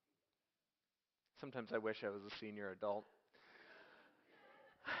Sometimes I wish I was a senior adult.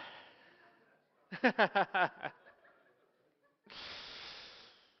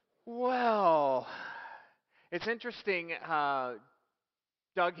 Well, it's interesting.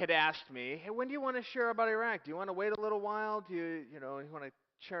 Doug had asked me, "Hey, when do you want to share about Iraq? Do you want to wait a little while? You want to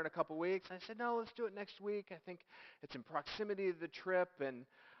share in a couple weeks?" I said, "No, let's do it next week. I think it's in proximity to the trip,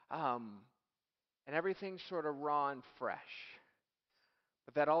 um, and everything's sort of raw and fresh.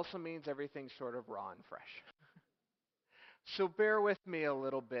 But that also means everything's sort of raw and fresh. So bear with me a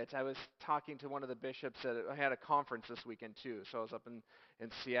little bit. I was talking to one of the bishops I had a conference this weekend too, so I was up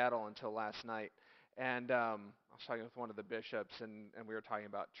in Seattle until last night. And I was talking with one of the bishops, and we were talking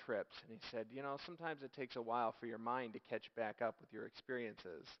about trips. And he said, sometimes it takes a while for your mind to catch back up with your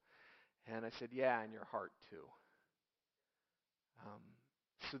experiences. And I said, yeah, and your heart too. Um,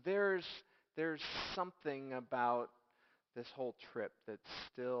 so there's something about this whole trip that's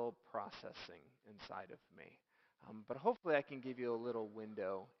still processing inside of me. But hopefully I can give you a little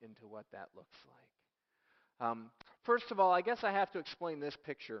window into what that looks like. First of all, I guess I have to explain this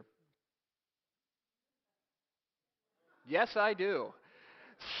picture. Yes, I do.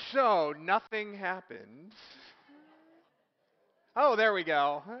 So nothing happened. Oh, there we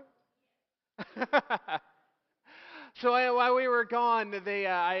go. While we were gone,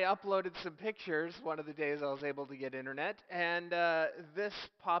 I uploaded some pictures one of the days I was able to get internet, and this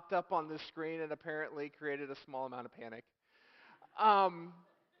popped up on the screen and apparently created a small amount of panic. Um,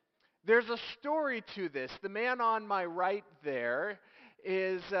 there's a story to this. The man on my right there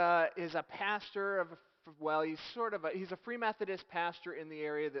is a pastor of well, he's a Free Methodist pastor in the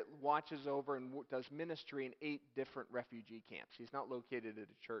area that watches over and does ministry in 8 different refugee camps. He's not located at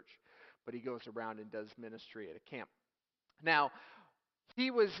a church, but he goes around and does ministry at a camp. Now,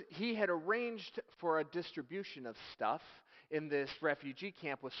 he had arranged for a distribution of stuff in this refugee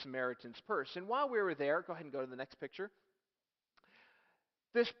camp with Samaritan's Purse. And while we were there, go ahead and go to the next picture.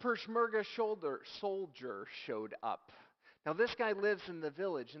 This Peshmerga soldier showed up. Now, this guy lives in the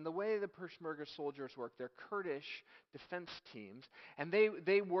village, and the way the Peshmerga soldiers work, they're Kurdish defense teams, and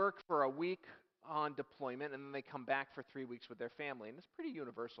they work for a week on deployment, and then they come back for 3 weeks with their family, and it's pretty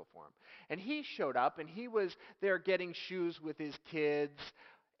universal for them. And he showed up, and he was there getting shoes with his kids,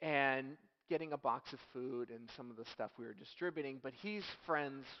 and getting a box of food and some of the stuff we were distributing, but he's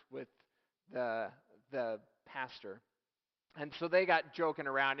friends with the pastor. And so they got joking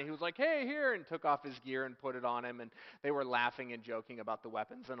around, and he was like, "Hey, here," and took off his gear and put it on him, and they were laughing and joking about the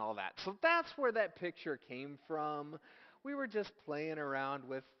weapons and all that. So that's where that picture came from. We were just playing around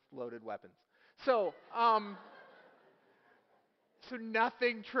with loaded weapons. So, so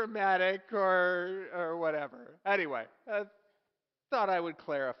nothing traumatic or whatever. Anyway, I thought I would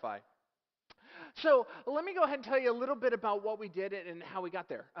clarify. So let me go ahead and tell you a little bit about what we did and how we got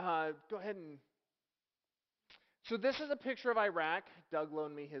there. Go ahead and So this is a picture of Iraq. Doug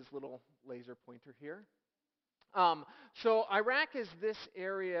loaned me his little laser pointer here. Um, so Iraq is this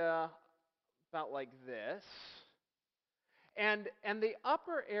area about like this. And the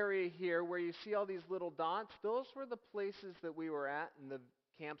upper area here where you see all these little dots, those were the places that we were at and the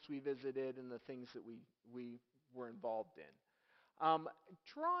camps we visited and the things that we were involved in.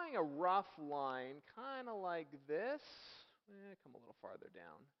 Drawing a rough line, kind of like this. Come a little farther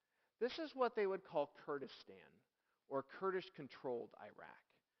down. This is what they would call Kurdistan, or Kurdish-controlled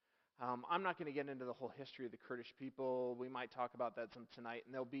Iraq. I'm not going to get into the whole history of the Kurdish people. We might talk about that some tonight,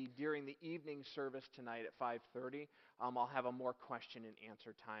 and there'll be during the evening service tonight at 5:30. I'll have a more question and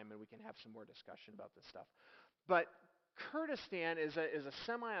answer time, and we can have some more discussion about this stuff. But Kurdistan is a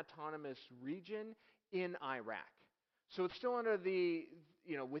semi-autonomous region in Iraq. So it's still under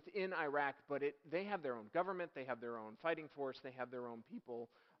within Iraq, but they have their own government, they have their own fighting force, they have their own people.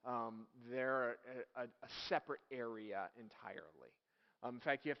 They're a separate area entirely. In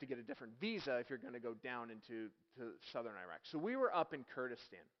fact, you have to get a different visa if you're going to go down into southern Iraq. So we were up in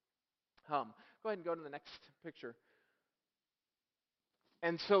Kurdistan. Go ahead and go to the next picture.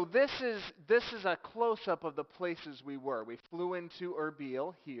 And so this is a close-up of the places we were. We flew into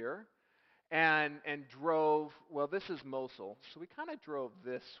Erbil here and drove. Well, this is Mosul, so we kind of drove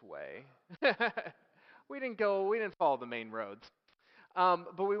this way. We didn't follow the main roads.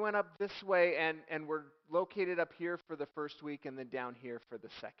 But we went up this way, and we're located up here for the first week and then down here for the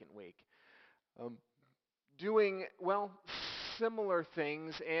second week. Doing, well, similar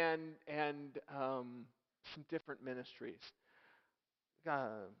things and some different ministries.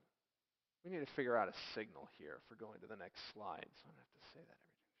 We need to figure out a signal here for going to the next slide, so I don't have to say that every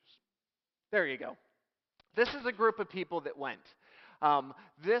time. There you go. This is a group of people that went. Um,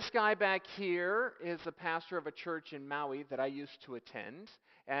 this guy back here is the pastor of a church in Maui that I used to attend,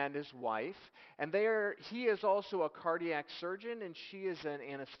 and his wife. And he is also a cardiac surgeon, and she is an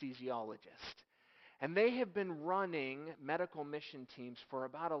anesthesiologist. And they have been running medical mission teams for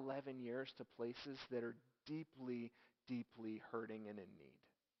about 11 years to places that are deeply, deeply hurting and in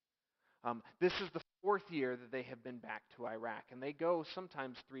need. This is the fourth year that they have been back to Iraq, and they go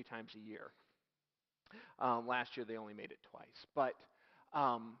sometimes 3 times a year. Last year they only made it twice. But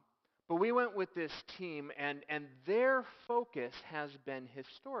we went with this team, and their focus has been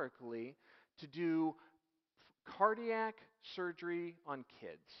historically to do cardiac surgery on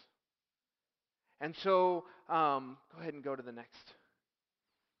kids. And so, go ahead and go to the next.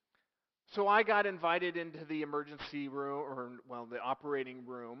 So I got invited into the emergency room, the operating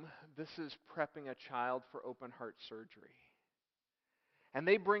room. This is prepping a child for open heart surgery. And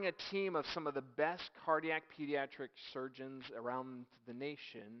they bring a team of some of the best cardiac pediatric surgeons around the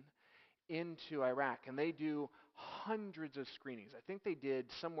nation into Iraq. And they do hundreds of screenings. I think they did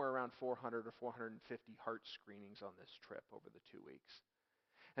somewhere around 400 or 450 heart screenings on this trip over the 2 weeks.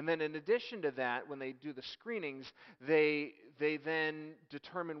 And then in addition to that, when they do the screenings, they then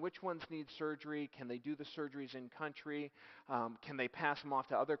determine which ones need surgery. Can they do the surgeries in country? Can they pass them off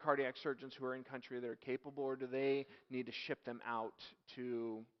to other cardiac surgeons who are in country that are capable, or do they need to ship them out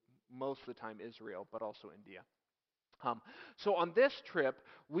to, most of the time, Israel, but also India? So on this trip,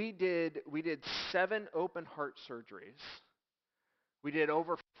 we did 7 open heart surgeries. We did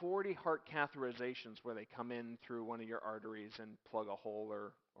over 40 heart catheterizations where they come in through one of your arteries and plug a hole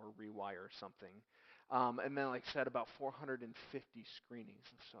or rewire something. And then, like I said, about 450 screenings.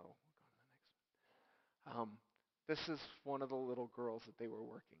 And so, we'll go to the next one. This is one of the little girls that they were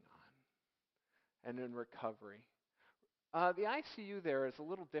working on and in recovery. The ICU there is a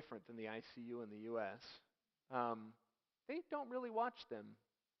little different than the ICU in the U.S. They don't really watch them.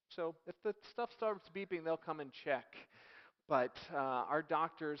 So if the stuff starts beeping, they'll come and check. But our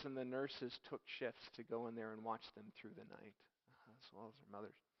doctors and the nurses took shifts to go in there and watch them through the night, as well as their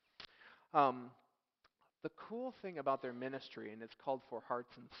mothers. The cool thing about their ministry, and it's called For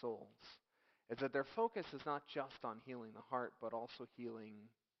Hearts and Souls, is that their focus is not just on healing the heart, but also healing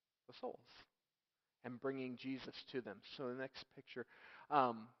the souls and bringing Jesus to them. So the next picture,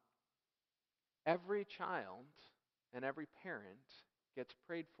 every child and every parent gets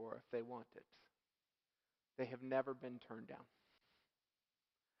prayed for if they want it. They have never been turned down.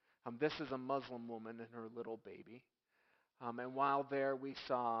 This is a Muslim woman and her little baby. And while there, we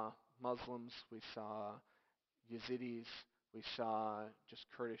saw Muslims, we saw Yazidis, we saw just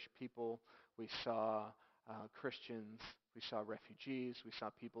Kurdish people, we saw Christians, we saw refugees, we saw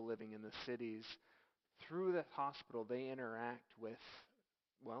people living in the cities. Through the hospital, they interact with,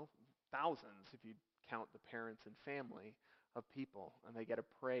 thousands, if you count the parents and family, of people. And they get to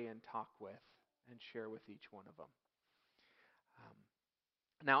pray and talk with and share with each one of them.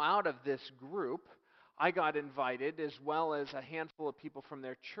 Now, out of this group, I got invited, as well as a handful of people from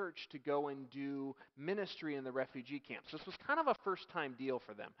their church, to go and do ministry in the refugee camps. This was kind of a first-time deal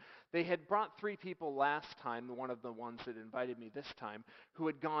for them. They had brought 3 people last time, one of the ones that invited me this time, who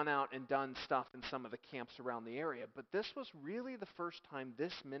had gone out and done stuff in some of the camps around the area. But this was really the first time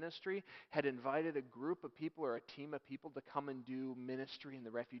this ministry had invited a group of people or a team of people to come and do ministry in the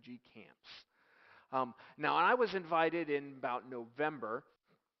refugee camps. Now, I was invited in about November.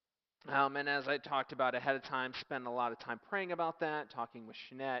 And as I talked about ahead of time, spent a lot of time praying about that, talking with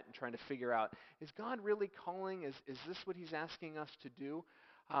Shanette and trying to figure out, is God really calling? Is this what he's asking us to do?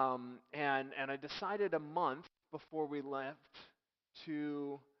 And I decided a month before we left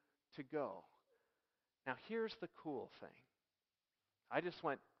to go. Now, here's the cool thing. I just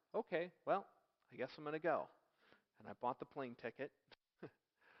went, okay, well, I guess I'm going to go. And I bought the plane ticket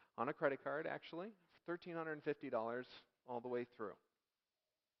on a credit card, actually, for $1,350 all the way through.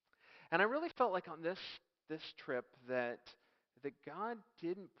 And I really felt like on this trip that God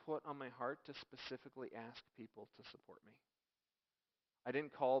didn't put on my heart to specifically ask people to support me. I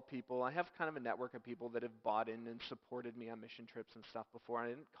didn't call people. I have kind of a network of people that have bought in and supported me on mission trips and stuff before. I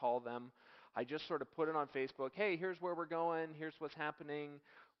didn't call them. I just sort of put it on Facebook, hey, here's where we're going, here's what's happening,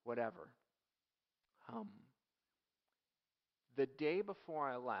 whatever. The day before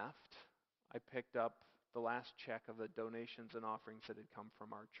I left, I picked up the last check of the donations and offerings that had come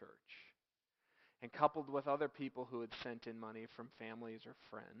from our church. And coupled with other people who had sent in money from families or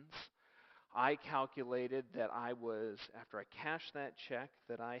friends, I calculated that after I cashed that check,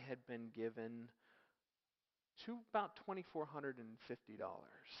 that I had been given to about $2,450,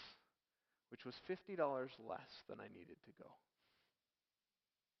 which was $50 less than I needed to go.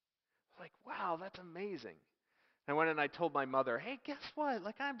 I was like, wow, that's amazing. I went and I told my mother, hey, guess what?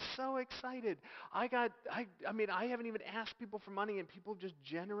 Like, I'm so excited. I haven't even asked people for money, and people have just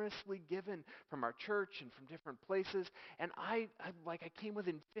generously given from our church and from different places. And I came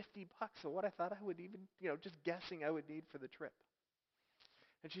within $50 of what I thought I would even, just guessing I would need for the trip.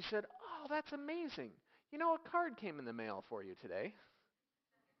 And she said, oh, that's amazing. A card came in the mail for you today.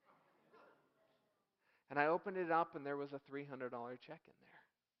 And I opened it up, and there was a $300 check in there.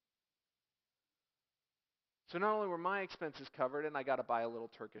 So not only were my expenses covered, and I got to buy a little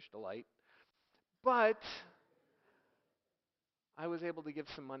Turkish delight, but I was able to give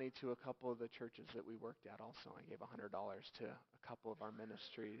some money to a couple of the churches that we worked at also. I gave $100 to a couple of our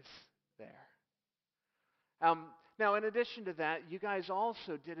ministries there. Now, in addition to that, you guys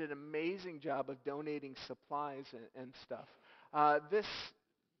also did an amazing job of donating supplies and stuff.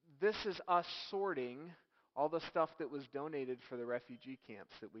 This is us sorting all the stuff that was donated for the refugee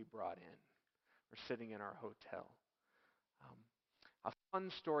camps that we brought in. We're sitting in our hotel. A fun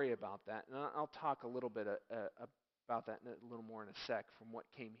story about that, and I'll talk a little bit about that a little more in a sec from what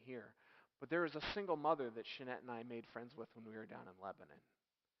came here. But there was a single mother that Shanette and I made friends with when we were down in Lebanon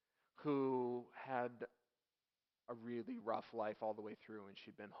who had a really rough life all the way through, and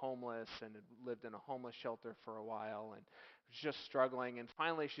she'd been homeless and had lived in a homeless shelter for a while and was just struggling. And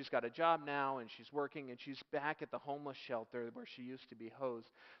finally she's got a job now, and she's working, and she's back at the homeless shelter where she used to be hosed,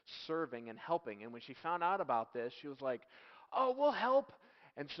 serving and helping. And when she found out about this, she was like, oh, we'll help.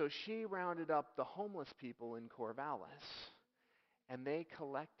 And so she rounded up the homeless people in Corvallis, and they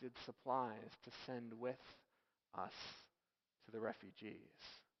collected supplies to send with us to the refugees.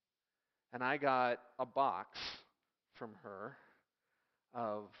 And I got a box from her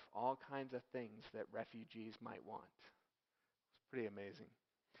of all kinds of things that refugees might want. It's pretty amazing.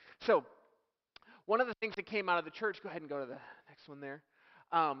 So one of the things that came out of the church, go ahead and go to the next one there.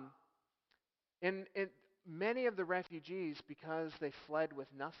 In many of the refugees, because they fled with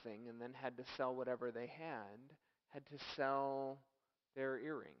nothing and then had to sell whatever they had to sell their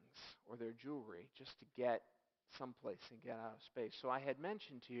earrings or their jewelry just to get someplace and get out of space. So I had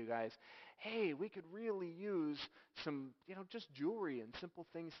mentioned to you guys, hey, we could really use some, just jewelry and simple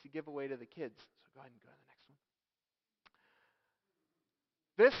things to give away to the kids. So go ahead and go to the next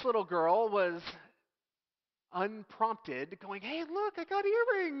one. This little girl was unprompted going, hey, look, I got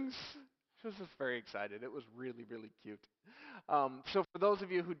earrings. She was just very excited. It was really, really cute. So for those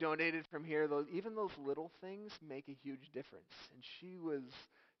of you who donated from here, even those little things make a huge difference. And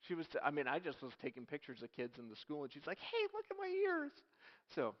I just was taking pictures of kids in the school, and she's like, hey, look at my ears.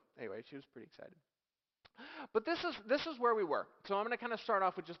 So anyway, she was pretty excited. But this is where we were. So I'm going to kind of start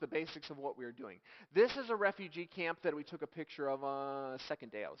off with just the basics of what we were doing. This is a refugee camp that we took a picture of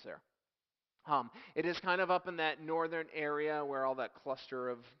second day I was there. It is kind of up in that northern area where all that cluster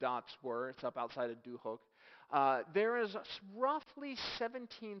of dots were. It's up outside of Duhok. There is roughly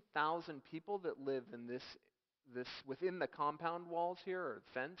 17,000 people that live in this within the compound walls here, or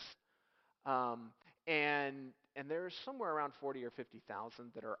fence, and there's somewhere around 40 or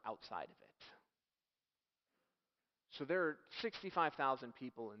 50,000 that are outside of it. So there are 65,000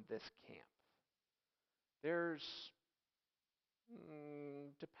 people in this camp. There's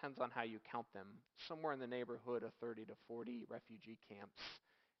depends on how you count them, somewhere in the neighborhood of 30 to 40 refugee camps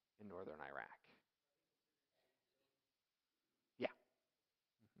in northern Iraq. Yeah.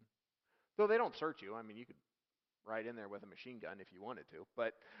 Mm-hmm. Though they don't search you. I mean, you could ride in there with a machine gun if you wanted to,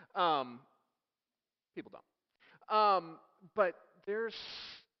 but people don't. But there's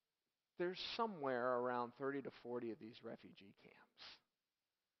somewhere around 30 to 40 of these refugee camps,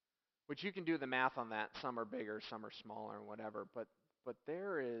 which you can do the math on that. Some are bigger, some are smaller, and whatever, but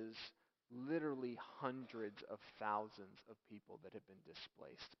there is literally hundreds of thousands of people that have been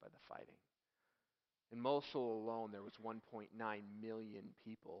displaced by the fighting. In Mosul alone, there was 1.9 million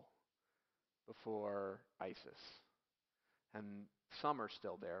people before ISIS. And some are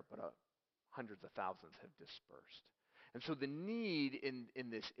still there, but hundreds of thousands have dispersed. And so the need in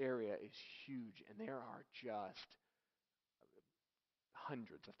this area is huge, and there are just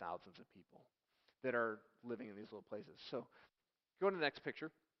hundreds of thousands of people that are living in these little places. So go to the next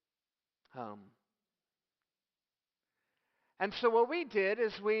picture. And so what we did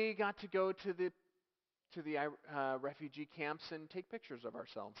is we got to go to the refugee camps and take pictures of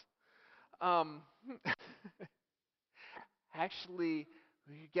ourselves. Actually,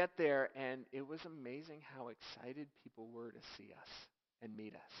 we get there, and it was amazing how excited people were to see us and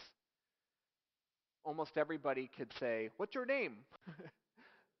meet us. Almost everybody could say, "What's your name?"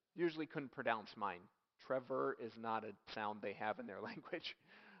 Usually couldn't pronounce mine. Trevor is not a sound they have in their language.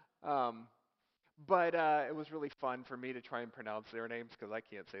 But it was really fun for me to try and pronounce their names because I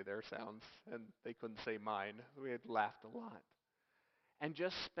can't say their sounds, and they couldn't say mine. We had laughed a lot. And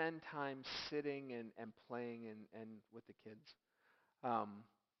just spend time sitting and playing and with the kids. Um,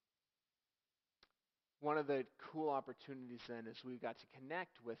 One of the cool opportunities then is we got to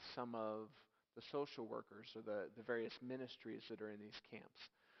connect with some of the social workers or the various ministries that are in these camps.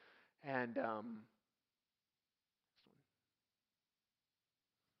 And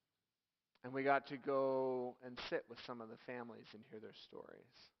and we got to go and sit with some of the families and hear their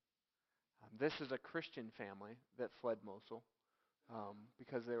stories. This is a Christian family that fled Mosul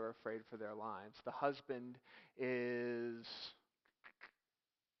because they were afraid for their lives. The husband is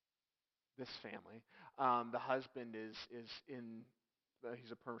this family. The husband is in.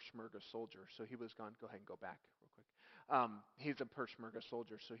 He's a Peshmerga soldier, so he was gone. Go ahead and go back real quick. He's a Peshmerga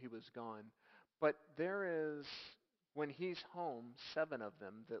soldier, so he was gone. But there is, when he's home, 7 of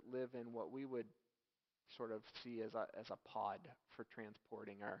them that live in what we would sort of see as a pod for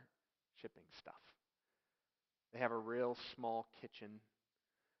transporting our shipping stuff. They have a real small kitchen.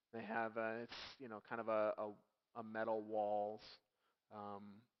 They have it's kind of a metal walls. Um,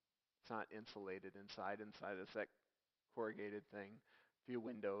 it's not insulated inside. Inside it's that corrugated thing, a few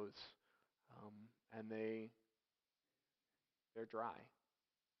windows, um, and they're dry.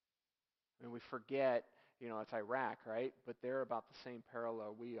 I mean, we forget, it's Iraq, right? But they're about the same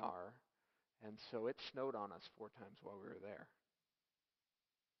parallel we are, and so it snowed on us 4 times while we were there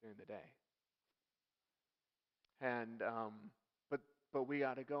during the day. And but we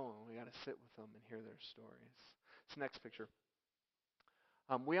got to go and we got to sit with them and hear their stories. This next picture.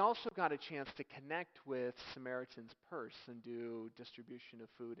 We also got a chance to connect with Samaritan's Purse and do distribution of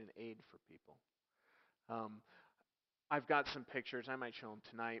food and aid for people. Um, I've got some pictures, I might show them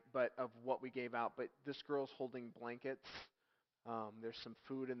tonight, but of what we gave out. But this girl's holding blankets. There's some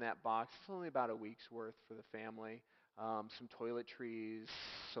food in that box. It's only about a week's worth for the family. Some toiletries,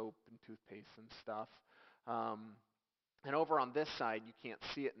 soap and toothpaste and stuff. Um, and over on this side, you can't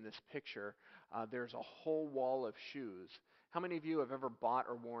see it in this picture, there's a whole wall of shoes. How many of you have ever bought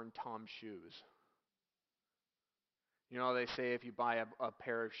or worn Tom's shoes? They say if you buy a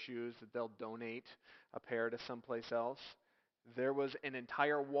pair of shoes that they'll donate a pair to someplace else. There was an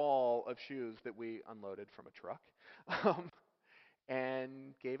entire wall of shoes that we unloaded from a truck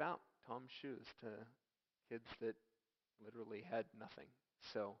and gave out Tom's shoes to kids that literally had nothing.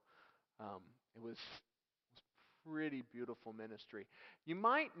 So it was pretty beautiful ministry. You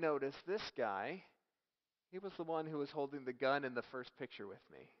might notice this guy. He was the one who was holding the gun in the first picture with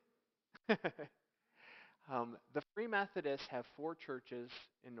me. The Free Methodists have 4 churches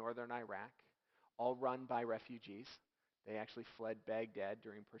in northern Iraq, all run by refugees. They actually fled Baghdad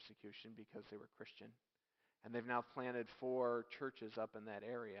during persecution because they were Christian. And they've now planted 4 churches up in that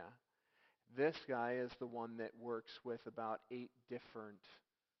area. This guy is the one that works with about 8 different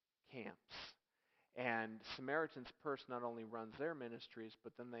camps. And Samaritan's Purse not only runs their ministries,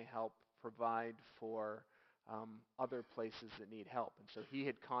 but then they help provide for other places that need help. And so he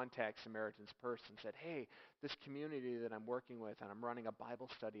had contacted Samaritan's Purse and said, hey, this community that I'm working with and I'm running a Bible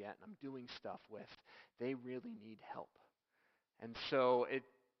study at and I'm doing stuff with, they really need help. And so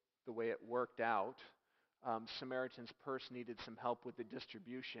the way it worked out, Samaritan's Purse needed some help with the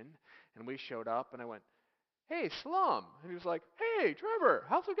distribution. And we showed up and I went, hey, Salam. And he was like, hey, Trevor,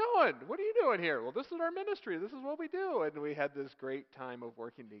 how's it going? What are you doing here? Well, this is our ministry. This is what we do. And we had this great time of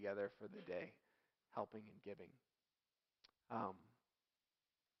working together for the day, helping and giving. Go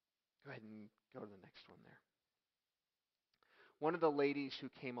ahead and go to the next one there. One of the ladies who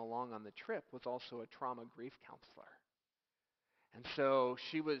came along on the trip was also a trauma grief counselor. And so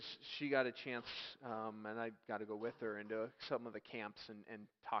she got a chance, and I got to go with her into some of the camps and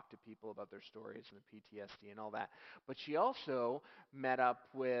talk to people about their stories and the PTSD and all that. But she also met up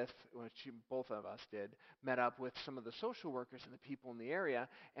with, both of us met up with some of the social workers and the people in the area,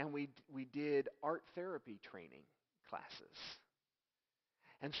 and we did art therapy training classes.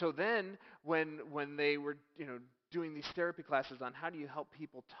 And so then when they were, doing these therapy classes on how do you help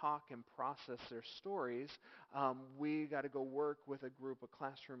people talk and process their stories, we got to go work with a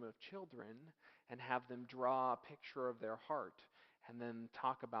classroom of children and have them draw a picture of their heart and then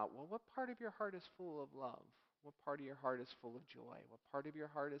talk about, well, what part of your heart is full of love? What part of your heart is full of joy? What part of your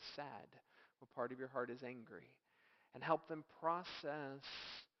heart is sad? What part of your heart is angry? And help them process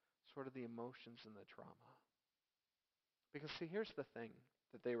sort of the emotions and the trauma. Because see, here's the thing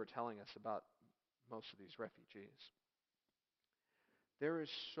that they were telling us about most of these refugees. There is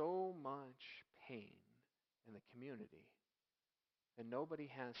so much pain in the community, and nobody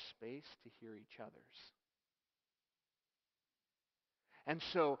has space to hear each other's. And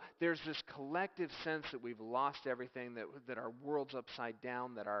so there's this collective sense that we've lost everything, that our world's upside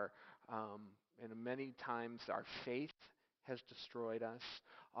down, that and many times our faith has destroyed us.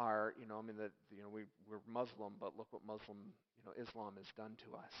 We're Muslim, but look what Islam has done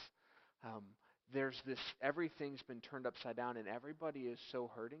to us. Um, there's this, everything's been turned upside down, and everybody is so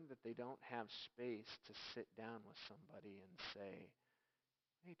hurting that they don't have space to sit down with somebody and say,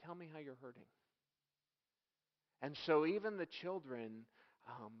 hey, tell me how you're hurting. And so even the children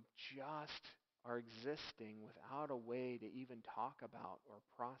just are existing without a way to even talk about or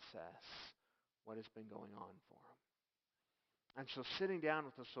process what has been going on for them. And so sitting down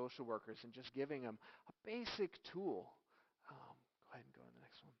with the social workers and just giving them a basic tool. Go ahead and go to the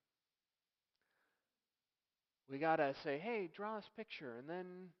next one. We got to say, hey, draw this picture and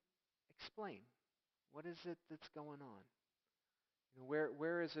then explain. What is it that's going on?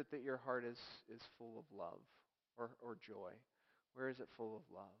 Where is it that your heart is full of love or joy? Where is it full of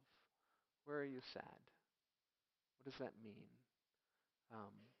love? Where are you sad? What does that mean?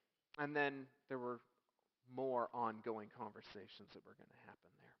 And then there were more ongoing conversations that were going to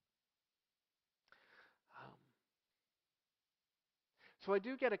happen there. So I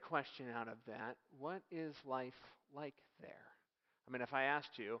do get a question out of that. What is life like there? I mean, if I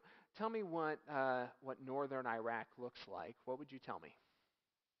asked you, tell me what northern Iraq looks like, what would you tell me?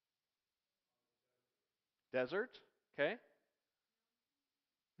 Desert? Okay.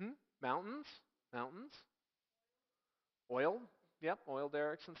 Mountains? Mountains? Oil? Yep, oil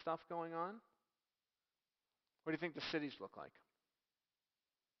derricks and stuff going on. What do you think the cities look like?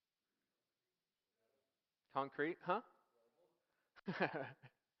 Concrete? Huh?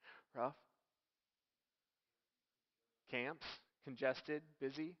 Rough? Camps? Congested?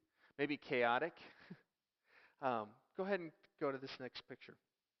 Busy? Maybe chaotic? Go ahead and go to this next picture.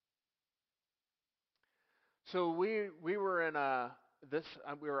 So we were in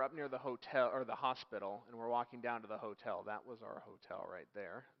we were up near the hotel or the hospital, and we're walking down to the hotel. That was our hotel right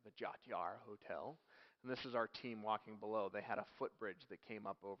there, the Jatiyar Hotel. And this is our team walking below. They had a footbridge that came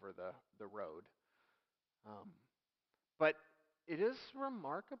up over the road. But it is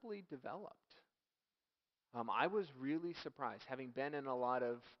remarkably developed. I was really surprised, having been in a lot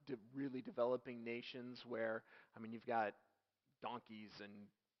of really developing nations where, you've got donkeys and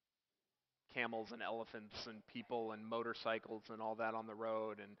camels and elephants and people and motorcycles and all that on the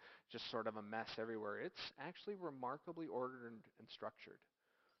road and just sort of a mess everywhere. It's actually remarkably ordered and structured.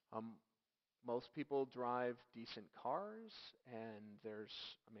 Most people drive decent cars, and there's,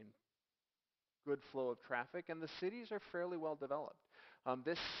 good flow of traffic, and the cities are fairly well developed.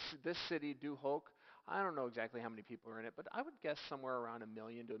 This city, Duhok, I don't know exactly how many people are in it, but I would guess somewhere around 1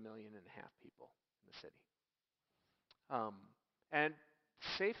 million to 1.5 million people in the city. And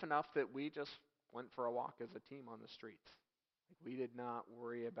safe enough that we just went for a walk as a team on the streets. We did not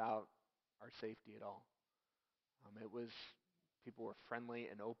worry about our safety at all. People were friendly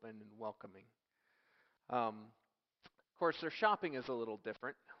and open and welcoming. Of course, their shopping is a little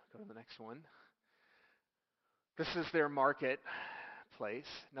different. Go to the next one. This is their marketplace.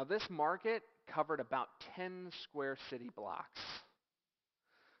 Now, this market covered about 10 square city blocks.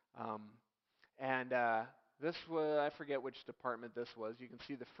 This was, I forget which department this was. You can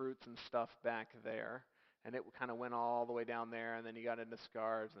see the fruits and stuff back there. And it kind of went all the way down there, and then you got into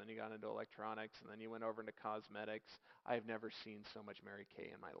scarves, and then you got into electronics, and then you went over into cosmetics. I've never seen so much Mary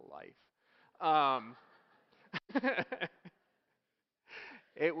Kay in my life.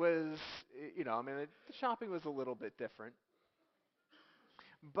 It was, the shopping was a little bit different.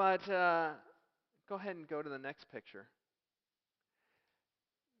 But go ahead and go to the next picture.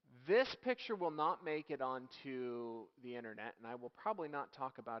 This picture will not make it onto the internet, and I will probably not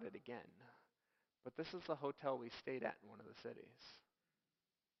talk about it again. But this is the hotel we stayed at in one of the cities.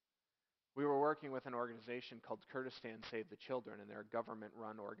 We were working with an organization called Kurdistan Save the Children, and they're a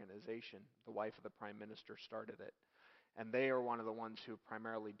government-run organization. The wife of the prime minister started it. And they are one of the ones who have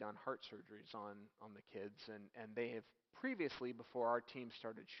primarily done heart surgeries on the kids. And they have previously, before our team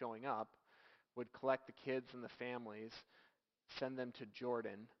started showing up, would collect the kids and the families, send them to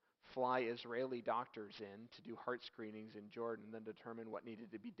Jordan, fly Israeli doctors in to do heart screenings in Jordan, then determine what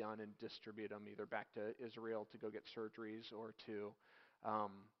needed to be done and distribute them either back to Israel to go get surgeries or to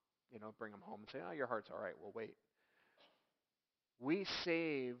bring them home and say, oh, your heart's all right, we'll wait. We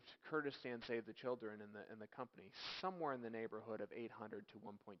saved Kurdistan Save the Children in the company somewhere in the neighborhood of $800 to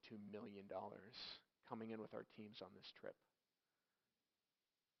 $1.2 million coming in with our teams on this trip.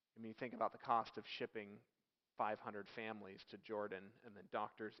 You think about the cost of shipping 500 families to Jordan and then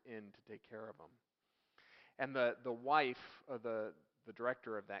doctors in to take care of them. And the wife of the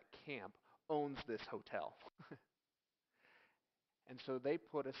director of that camp owns this hotel. And so they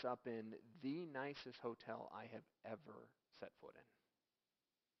put us up in the nicest hotel I have ever set foot in.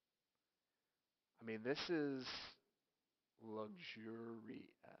 I mean, this is luxurious.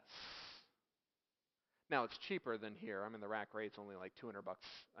 Now it's cheaper than here. I mean, the rack rate's only like $200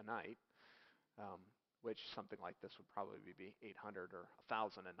 a night, um, which something like this would probably be 800 or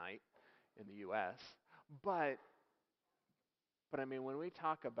 1,000 a night in the U.S. But I mean, when we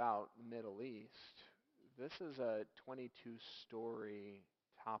talk about the Middle East, this is a 22-story,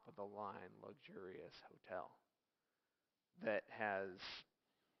 top-of-the-line, luxurious hotel that has,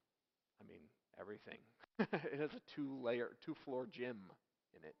 I mean, everything. It has a two-floor gym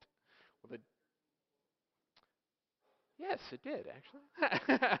in it. With a, yes, it did actually.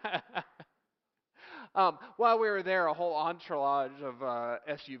 While we were there, a whole entourage of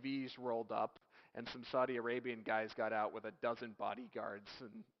SUVs rolled up, and some Saudi Arabian guys got out with a dozen bodyguards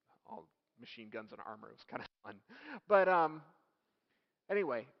and all machine guns and armor. It was kind of fun. But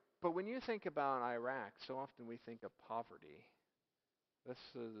anyway, but when you think about Iraq, so often we think of poverty. This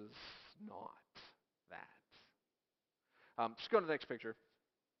is not that. Just go to the next picture.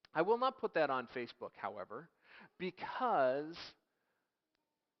 I will not put that on Facebook, however, because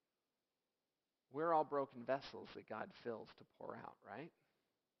we're all broken vessels that God fills to pour out, right?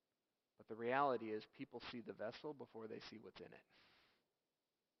 But the reality is people see the vessel before they see what's in it.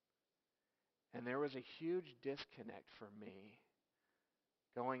 And there was a huge disconnect for me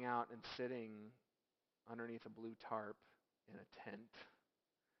going out and sitting underneath a blue tarp in a tent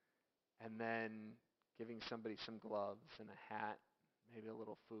and then giving somebody some gloves and a hat, maybe a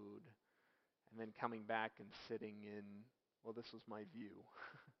little food, and then coming back and sitting in, well, this was my view.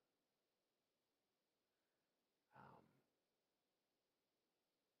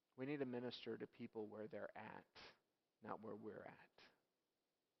 We need to minister to people where they're at, not where we're at.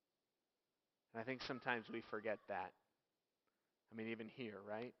 And I think sometimes we forget that. I mean, even here,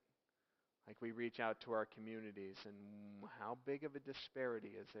 right? Like we reach out to our communities, and how big of a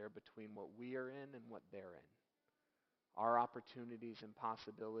disparity is there between what we are in and what they're in? Our opportunities and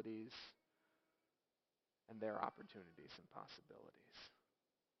possibilities, and their opportunities and possibilities.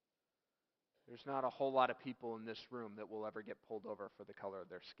 There's not a whole lot of people in this room that will ever get pulled over for the color of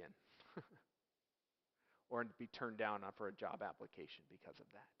their skin or be turned down for a job application because of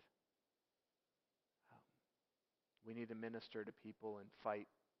that. We need to minister to people and fight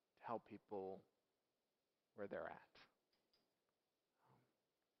to help people where they're at.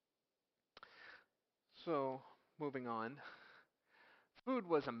 So, moving on. Food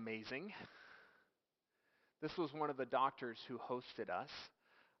was amazing. This was one of the doctors who hosted us.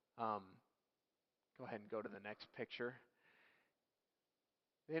 Go ahead and go to the next picture.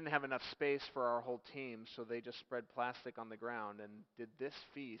 They didn't have enough space for our whole team, so they just spread plastic on the ground and did this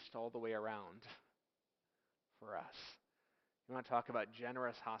feast all the way around for us. You want to talk about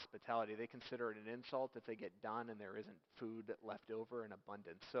generous hospitality. They consider it an insult if they get done and there isn't food left over in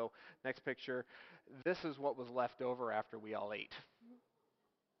abundance. So next picture, this is what was left over after we all ate.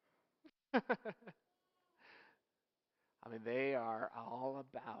 I mean, they are all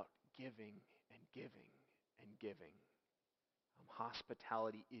about giving and giving and giving.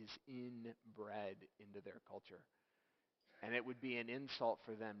 Hospitality is inbred into their culture. And it would be an insult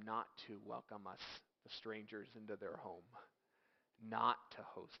for them not to welcome us, the strangers, into their home, not to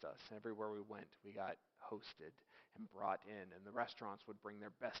host us. Everywhere we went, we got hosted and brought in, and the restaurants would bring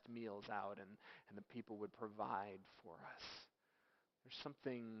their best meals out, and the people would provide for us. There's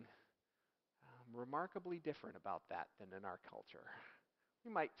something remarkably different about that than in our culture.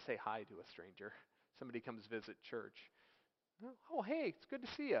 We might say hi to a stranger. Somebody comes visit church. Oh, hey, it's good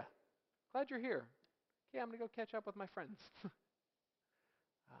to see you. Glad you're here. Okay, I'm going to go catch up with my friends.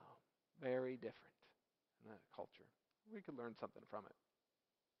 Very different in that culture. We could learn something from it.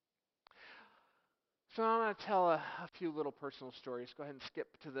 So I'm going to tell a few little personal stories. Go ahead and skip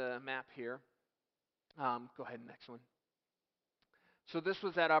to the map here. Go ahead, next one. So this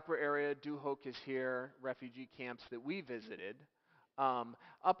was that upper area. Duhok is here, refugee camps that we visited.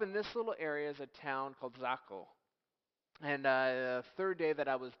 Up in this little area is a town called Zako. And the third day that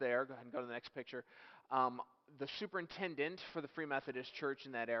I was there, go ahead and go to the next picture, the superintendent for the Free Methodist Church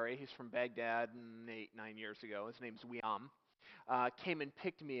in that area, he's from Baghdad 9 years ago, his name's Wiam, came and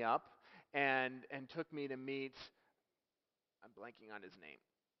picked me up and took me to meet, I'm blanking on his name.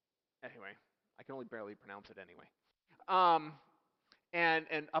 Anyway, I can only barely pronounce it anyway.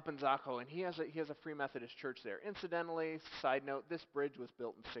 And up in Zako, and he has a Free Methodist church there. Incidentally, side note, this bridge was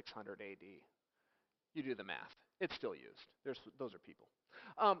built in 600 AD. You do the math. It's still used. Those are people.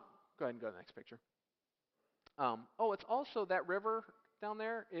 Go ahead and go to the next picture. It's also that river down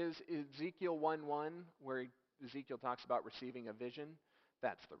there is Ezekiel 1:1, where Ezekiel talks about receiving a vision,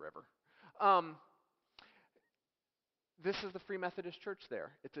 that's the river. Um, this is the Free Methodist Church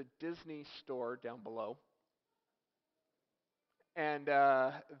there. It's a Disney store down below. And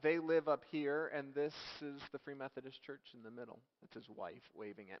they live up here, and this is the Free Methodist Church in the middle. That's his wife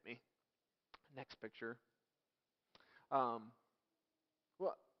waving at me. Next picture. Um,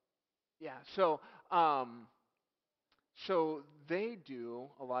 well, yeah. So they do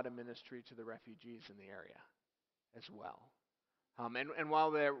a lot of ministry to the refugees in the area as well. And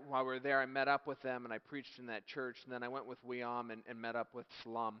while we're there, I met up with them and I preached in that church. And then I went with Wiam and met up with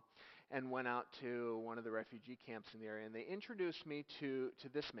Salam and went out to one of the refugee camps in the area. And they introduced me to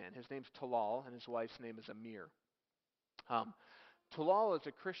this man. His name's Talal, and his wife's name is Amir. Talal is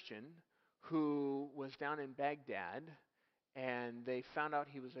a Christian who was down in Baghdad, and they found out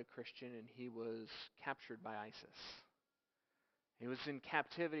he was a Christian, and he was captured by ISIS. He was in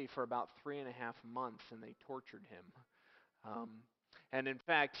captivity for about 3.5 months, and they tortured him. And in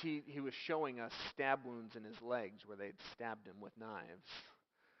fact, he was showing us stab wounds in his legs where they'd stabbed him with knives.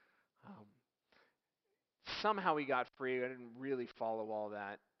 Somehow he got free. I didn't really follow all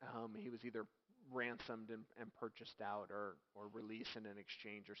that. He was either ransomed and purchased out or released in an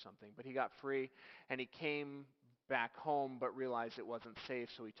exchange or something. But he got free, and he came back home but realized it wasn't safe,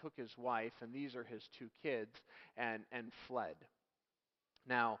 so he took his wife, and these are his 2 kids, and fled.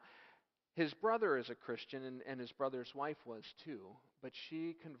 Now, his brother is a Christian, and his brother's wife was too, but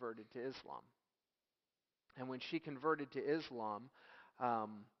she converted to Islam. And when she converted to Islam,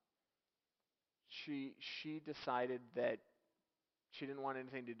 she decided that she didn't want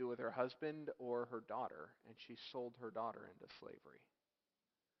anything to do with her husband or her daughter, and she sold her daughter into slavery.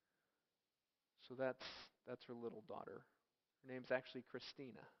 So that's her little daughter. Her name's actually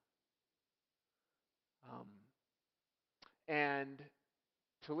Christina. And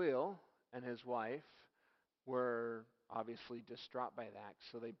Talil and his wife were obviously distraught by that,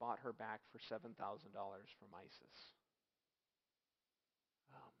 so they bought her back for $7,000 from ISIS.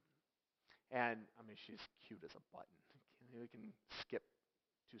 And, I mean, she's cute as a button. We can skip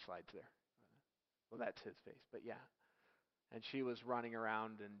 2 slides there. Well, that's his face, but yeah. And she was running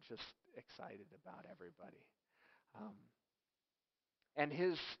around and just excited about everybody. And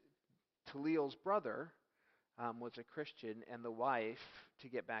Talil's brother was a Christian, and the wife, to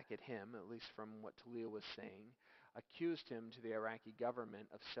get back at him, at least from what Talil was saying, accused him to the Iraqi government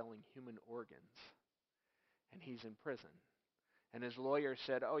of selling human organs. And he's in prison. And his lawyer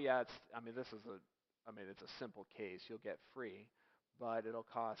said, oh yeah, it's a simple case. You'll get free, but it'll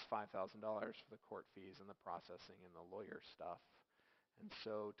cost $5,000 for the court fees and the processing and the lawyer stuff. And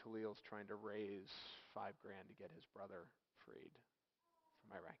so Talil's trying to raise $5,000 to get his brother freed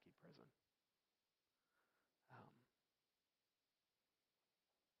from Iraqi prison.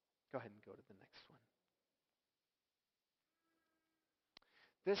 Go ahead and go to the next one.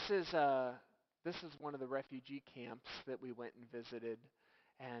 This is one of the refugee camps that we went and visited,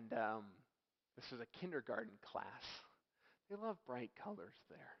 and this is a kindergarten class. They love bright colors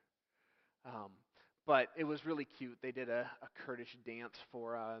there. But it was really cute. They did a Kurdish dance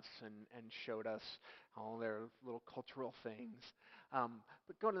for us and showed us all their little cultural things.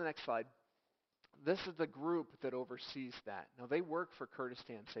 But go to the next slide. This is the group that oversees that. Now, they work for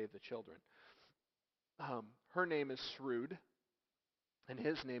Kurdistan Save the Children. Her name is Srood, and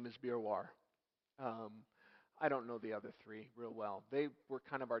his name is Birwar. I don't know the other 3 real well. They were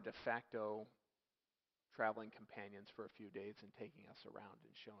kind of our de facto traveling companions for a few days and taking us around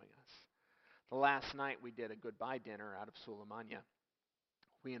and showing us. The last night we did a goodbye dinner out of Suleimania.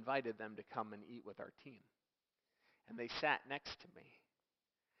 We invited them to come and eat with our team. And they sat next to me.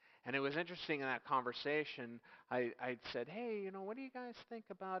 And it was interesting in that conversation, I said, hey, what do you guys think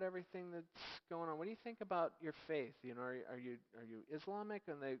about everything that's going on? What do you think about your faith? Are you Islamic?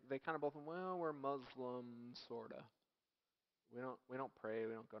 And they kind of both went, well, we're Muslims, sort of. We don't pray,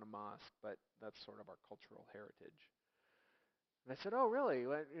 we don't go to mosque, but that's sort of our cultural heritage. And I said, oh, really?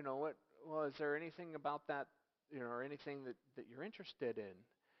 Well, is there anything about that, or anything that you're interested in?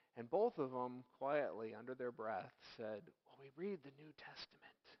 And both of them quietly, under their breath, said, well, we read the New Testament.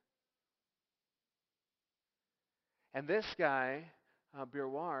 And this guy,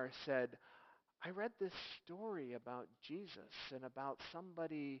 Birwar, said, I read this story about Jesus and about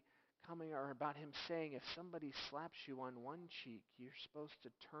somebody coming, or about him saying, if somebody slaps you on one cheek, you're supposed to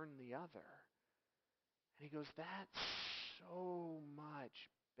turn the other. And he goes, that's so much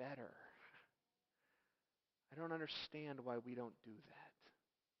better. I don't understand why we don't do that.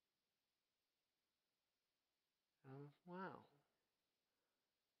 Wow.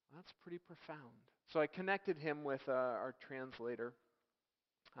 That's pretty profound. So I connected him with our translator,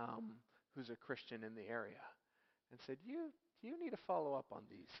 who's a Christian in the area. and said, you need to follow up on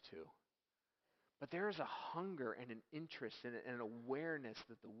these two. But there is a hunger and an interest and an awareness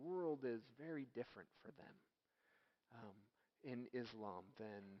that the world is very different for them in Islam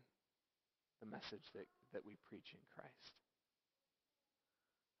than the message that we preach in Christ.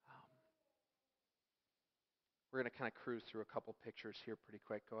 We're going to kind of cruise through a couple pictures here pretty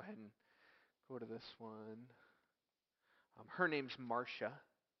quick. Go ahead and go to this one. Her name's Marcia,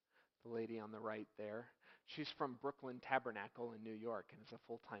 the lady on the right there. She's from Brooklyn Tabernacle in New York and is a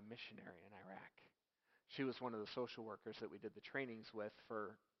full-time missionary in Iraq. She was one of the social workers that we did the trainings with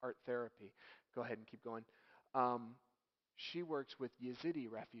for art therapy. Go ahead and keep going. She works with Yazidi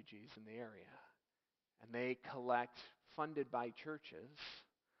refugees in the area, and they collect, funded by churches,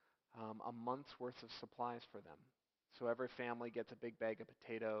 a month's worth of supplies for them. So every family gets a big bag of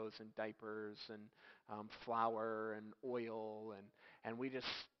potatoes and diapers and flour and oil, and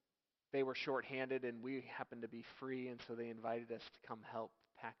they were shorthanded and we happened to be free, and so they invited us to come help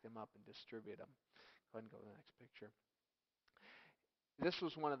pack them up and distribute them. Go ahead and go to the next picture. This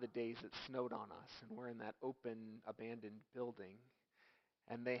was one of the days it snowed on us, and we're in that open, abandoned building,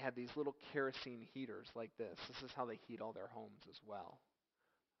 and they had these little kerosene heaters like this. This is how they heat all their homes as well.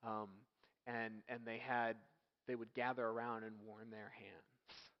 And they would gather around and warm their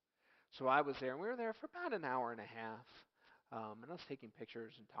hands. So I was there, and we were there for about an hour and a half, and I was taking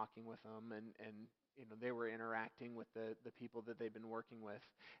pictures and talking with them, and they were interacting with the people that they've been working with.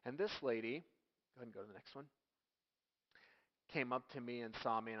 And this lady, go ahead and go to the next one, came up to me and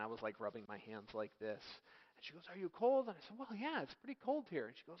saw me, and I was like rubbing my hands like this. And she goes, "Are you cold?" And I said, "Well, yeah, it's pretty cold here."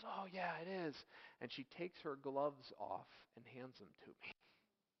 And she goes, "Oh, yeah, it is." And she takes her gloves off and hands them to me.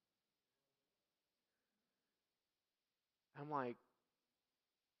 I'm like,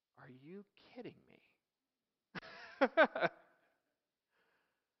 "Are you kidding me?"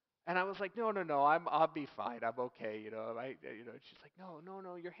 And I was like, "No, I'll be fine. I'm okay, She's like,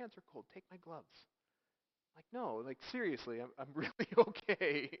 "No, your hands are cold. Take my gloves." I'm like, "No, like seriously, I'm really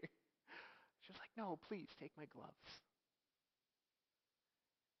okay." She was like, "No, please take my gloves."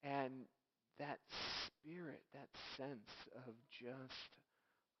 And that spirit, that sense of just,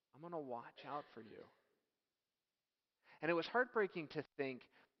 I'm going to watch out for you. And it was heartbreaking to think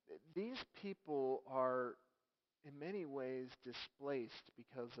these people are in many ways displaced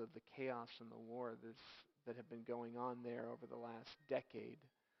because of the chaos and the war that have been going on there over the last decade,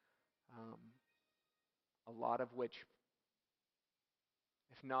 a lot of which,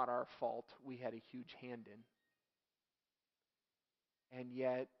 if not our fault, we had a huge hand in. And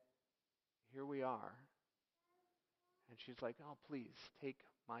yet, here we are. And she's like, "Oh, please, take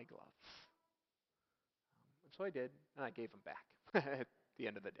my gloves." And so I did, and I gave them back at the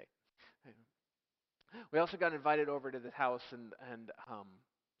end of the day. We also got invited over to the house, and it's a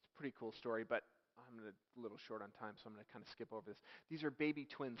pretty cool story, but I'm a little short on time, so I'm going to kind of skip over this. These are baby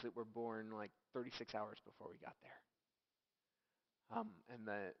twins that were born like 36 hours before we got there. And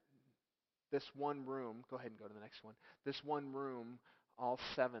this one room, go ahead and go to the next one. This one room, all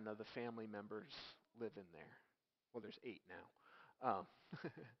 7 of the family members live in there. Well, there's 8 now.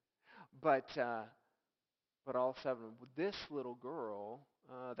 But all 7. This little girl,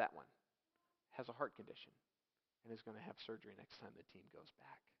 that one, has a heart condition and is going to have surgery next time the team goes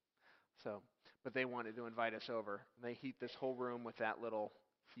back. So, but they wanted to invite us over. And they heat this whole room with that little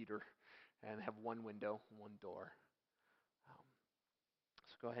heater and have one window, one door.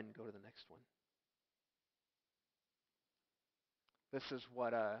 So go ahead and go to the next one. This is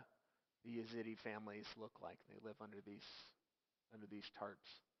what the Yazidi families look like. They live under these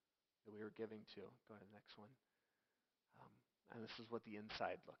tarps that we were giving to. Go to the next one. And this is what the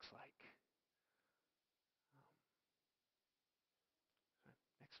inside looks like.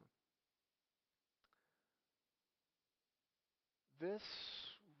 Next one. This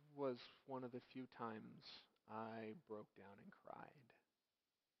was one of the few times I broke down and cried.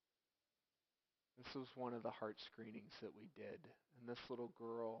 This was one of the heart screenings that we did. And this little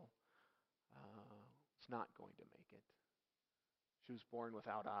girl was not going to make it. She was born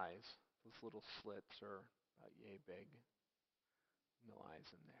without eyes. Those little slits are about yay big. No eyes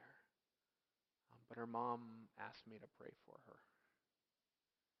in there. But her mom asked me to pray for her.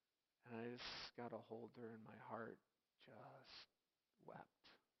 And I just got to hold her, and my heart just wept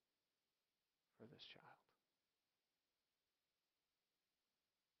for this child.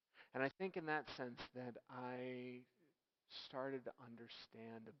 And I think in that sense that I started to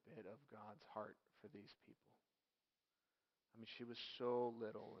understand a bit of God's heart for these people. I mean, she was so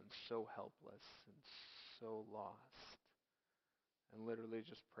little and so helpless and so lost. And literally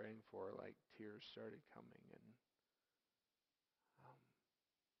just praying for her, like tears started coming.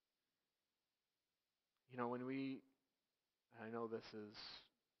 And I know this is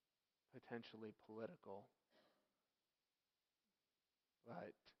potentially political,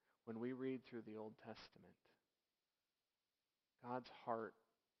 but when we read through the Old Testament, God's heart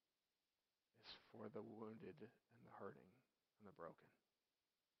is for the wounded and the hurting and the broken.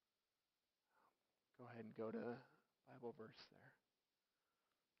 Go ahead and go to the Bible verse there.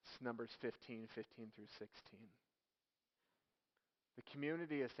 It's Numbers 15 through 16. The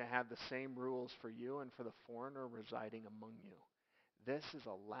community is to have the same rules for you and for the foreigner residing among you. This is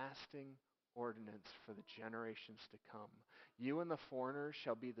a lasting ordinance for the generations to come. You and the foreigner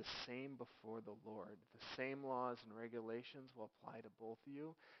shall be the same before the Lord. The same laws and regulations will apply to both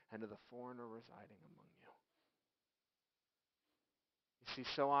you and to the foreigner residing among you. You see,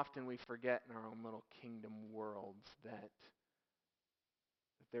 so often we forget in our own little kingdom worlds that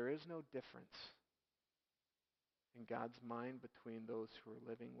there is no difference in God's mind between those who are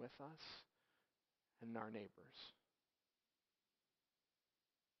living with us and our neighbors.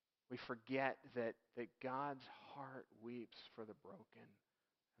 We forget that God's heart weeps for the broken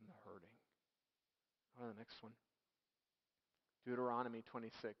and the hurting. Go to the next one. Deuteronomy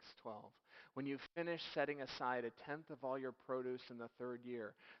 26:12. When you finish setting aside a tenth of all your produce in the third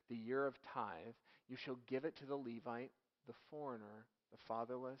year, the year of tithe, you shall give it to the Levite, the foreigner, the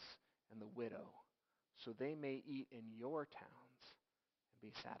fatherless, and the widow, so they may eat in your towns and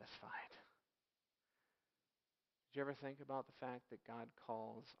be satisfied. Did you ever think about the fact that God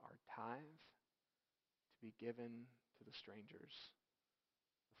calls our tithe to be given to the strangers,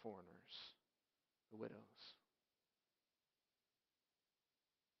 the foreigners, the widows?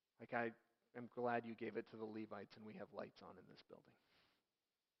 Like, I am glad you gave it to the Levites and we have lights on in this building.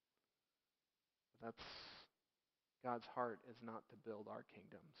 But God's heart is not to build our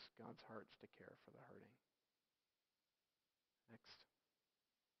kingdoms. God's heart is to care for the hurting. Next.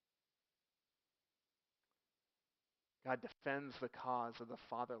 God defends the cause of the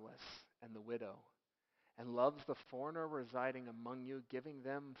fatherless and the widow and loves the foreigner residing among you, giving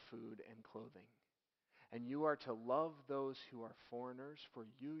them food and clothing. And you are to love those who are foreigners, for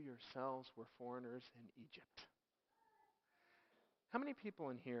you yourselves were foreigners in Egypt. How many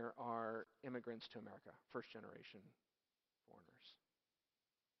people in here are immigrants to America, first generation foreigners?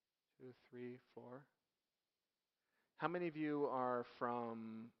 2, 3, 4. How many of you are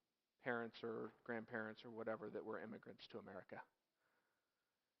from parents or grandparents or whatever that were immigrants to America?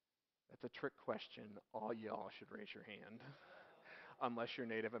 That's a trick question. All y'all should raise your hand, unless you're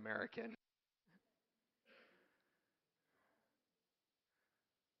Native American.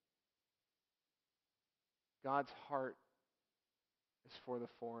 God's heart is for the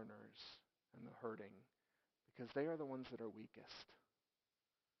foreigners and the hurting because they are the ones that are weakest.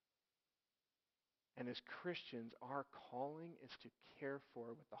 And as Christians, our calling is to care for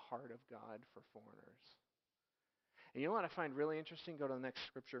with the heart of God for foreigners. And you know what I find really interesting? Go to the next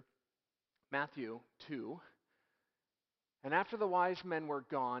scripture. Matthew 2. And after the wise men were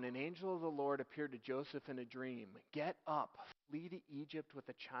gone, an angel of the Lord appeared to Joseph in a dream. Get up, flee to Egypt with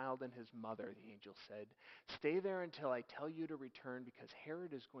the child and his mother, the angel said. Stay there until I tell you to return, because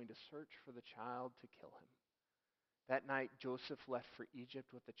Herod is going to search for the child to kill him. That night Joseph left for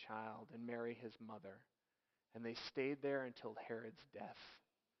Egypt with the child and Mary his mother, and they stayed there until Herod's death.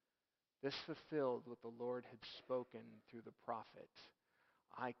 This fulfilled what the Lord had spoken through the prophet.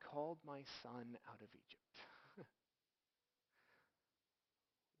 I called my son out of Egypt.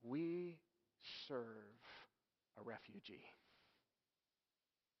 We serve a refugee.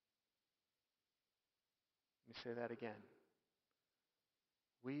 Let me say that again.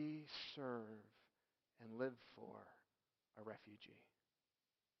 We serve and live for a refugee,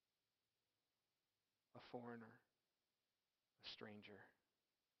 a foreigner, a stranger.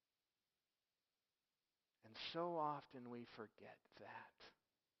 And so often we forget that.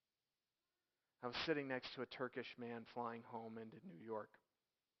 I was sitting next to a Turkish man flying home into New York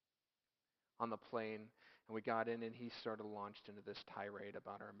on the plane, and we got in and he started launched into this tirade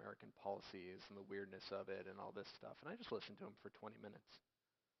about our American policies and the weirdness of it and all this stuff. And I just listened to him for 20 minutes.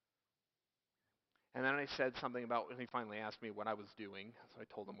 And then I said something about, when he finally asked me what I was doing, so I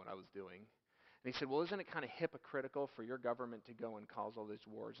told him what I was doing. And he said, well, isn't it kind of hypocritical for your government to go and cause all these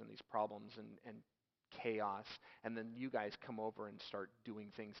wars and these problems and chaos, and then you guys come over and start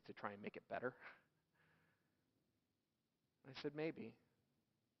doing things to try and make it better? I said, maybe.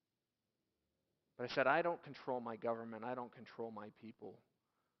 But I said, I don't control my government. I don't control my people.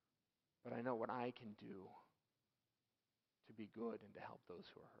 But I know what I can do to be good and to help those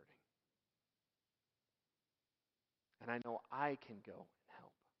who are hurting. And I know I can go and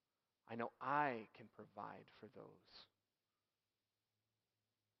help. I know I can provide for those.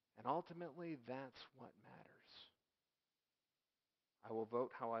 And ultimately, that's what matters. I will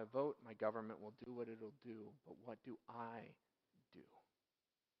vote how I vote. My government will do what it'll do. But what do I do?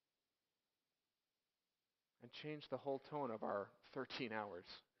 And change the whole tone of our 13 hours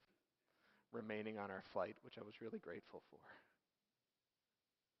remaining on our flight, which I was really grateful for.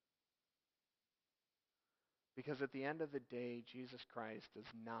 Because at the end of the day, Jesus Christ does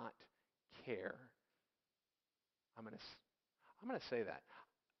not care. I'm going to say that.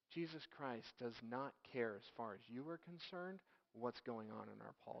 Jesus Christ does not care, as far as you are concerned, what's going on in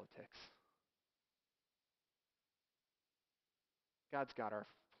our politics. God's got our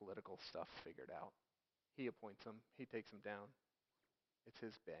political stuff figured out. He appoints them. He takes them down. It's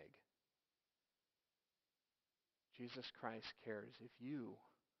his bag. Jesus Christ cares if you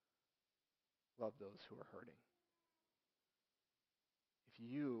love those who are hurting. If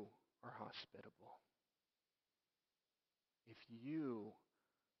you are hospitable. If you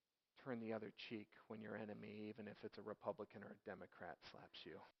turn the other cheek when your enemy, even if it's a Republican or a Democrat, slaps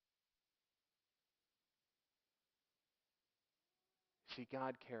you. See,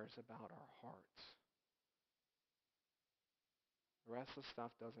 God cares about our hearts. The rest of the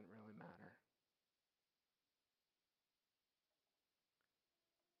stuff doesn't really matter.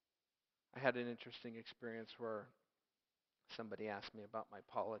 I had an interesting experience where somebody asked me about my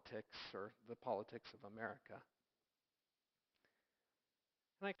politics or the politics of America.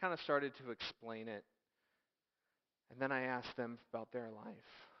 And I kind of started to explain it. And then I asked them about their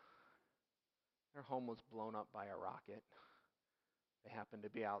life. Their home was blown up by a rocket. They happened to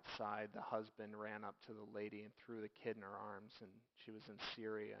be outside. The husband ran up to the lady and threw the kid in her arms, and she was in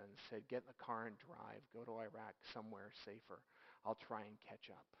Syria, and said, "Get in the car and drive. Go to Iraq, somewhere safer. I'll try and catch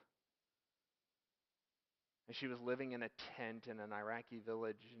up." And she was living in a tent in an Iraqi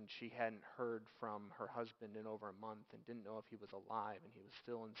village, and she hadn't heard from her husband in over a month and didn't know if he was alive, and he was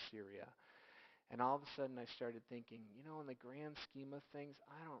still in Syria. And all of a sudden I started thinking, in the grand scheme of things,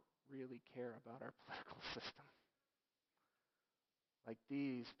 I don't really care about our political system. Like,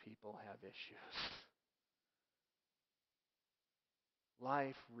 these people have issues.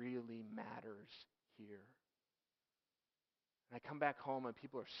 Life really matters here. And I come back home and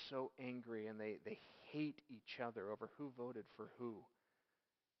people are so angry and they hate each other over who voted for who.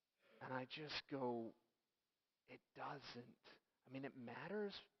 And I just go, it doesn't. I mean, it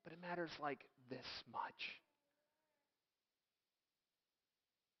matters, but it matters like this much.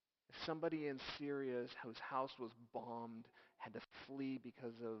 If somebody in Syria whose house was bombed had to flee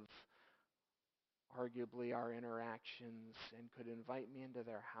because of arguably our interactions and could invite me into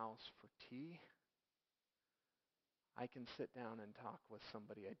their house for tea, I can sit down and talk with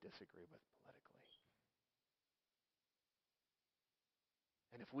somebody I disagree with politically.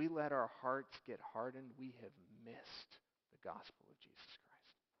 And if we let our hearts get hardened, we have missed the gospel of Jesus Christ.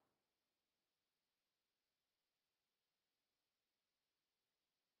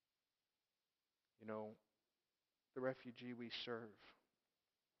 The refugee we serve.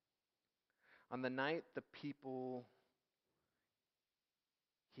 On the night the people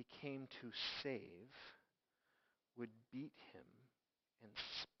he came to save would beat him and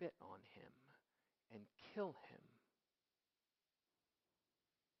spit on him and kill him,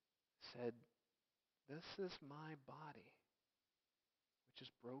 said, "This is my body, which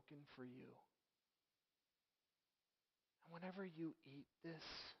is broken for you. And whenever you eat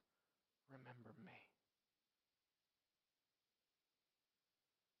this, remember me."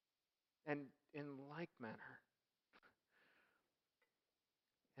 And in like manner,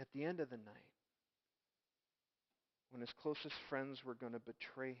 at the end of the night, when his closest friends were going to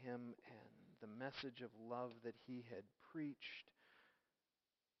betray him and the message of love that he had preached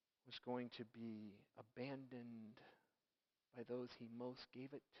was going to be abandoned by those he most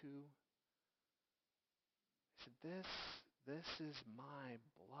gave it to, he said, this is my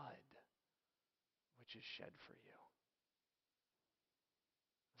blood, which is shed for you.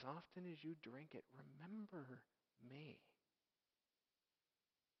 As often as you drink it, remember me.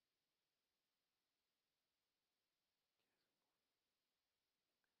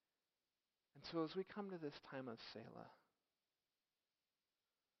 And so as we come to this time of Selah,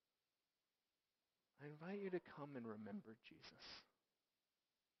 I invite you to come and remember Jesus.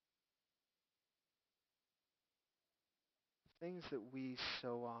 Things that we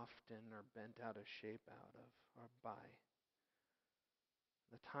so often are bent out of shape out of or by.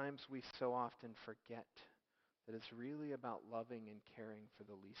 The times we so often forget that it's really about loving and caring for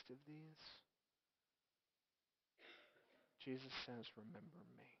the least of these. Jesus says, remember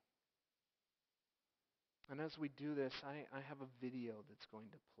me. And as we do this, I have a video that's going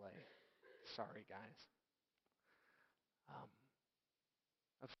to play. Sorry, guys.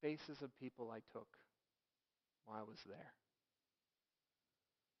 of faces of people I took while I was there.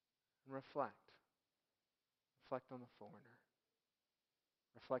 And reflect. Reflect on the foreigner.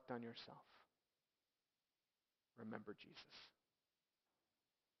 Reflect on yourself. Remember Jesus.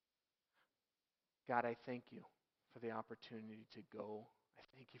 God, I thank you for the opportunity to go. I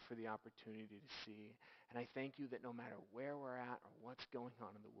thank you for the opportunity to see. And I thank you that no matter where we're at or what's going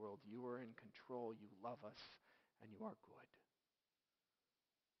on in the world, you are in control, you love us, and you are good.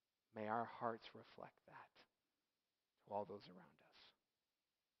 May our hearts reflect that to all those around us.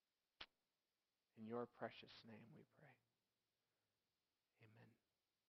 In your precious name we pray.